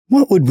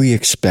What would we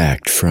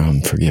expect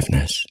from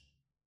forgiveness?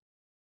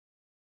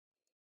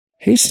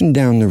 Hasten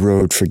down the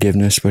road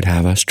forgiveness would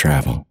have us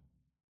travel.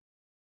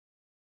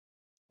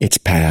 Its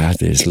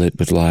path is lit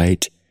with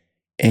light,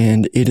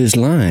 and it is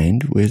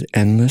lined with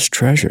endless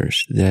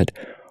treasures that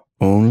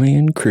only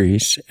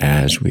increase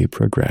as we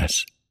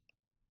progress.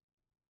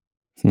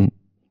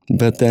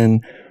 But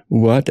then,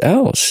 what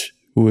else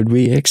would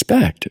we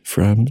expect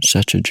from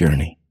such a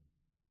journey?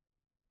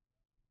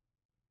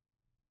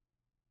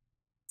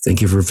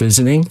 Thank you for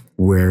visiting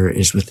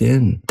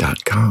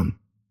whereiswithin.com.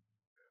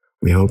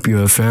 We hope you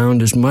have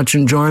found as much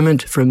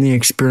enjoyment from the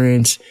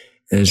experience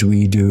as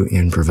we do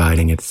in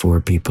providing it for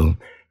people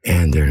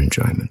and their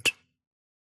enjoyment.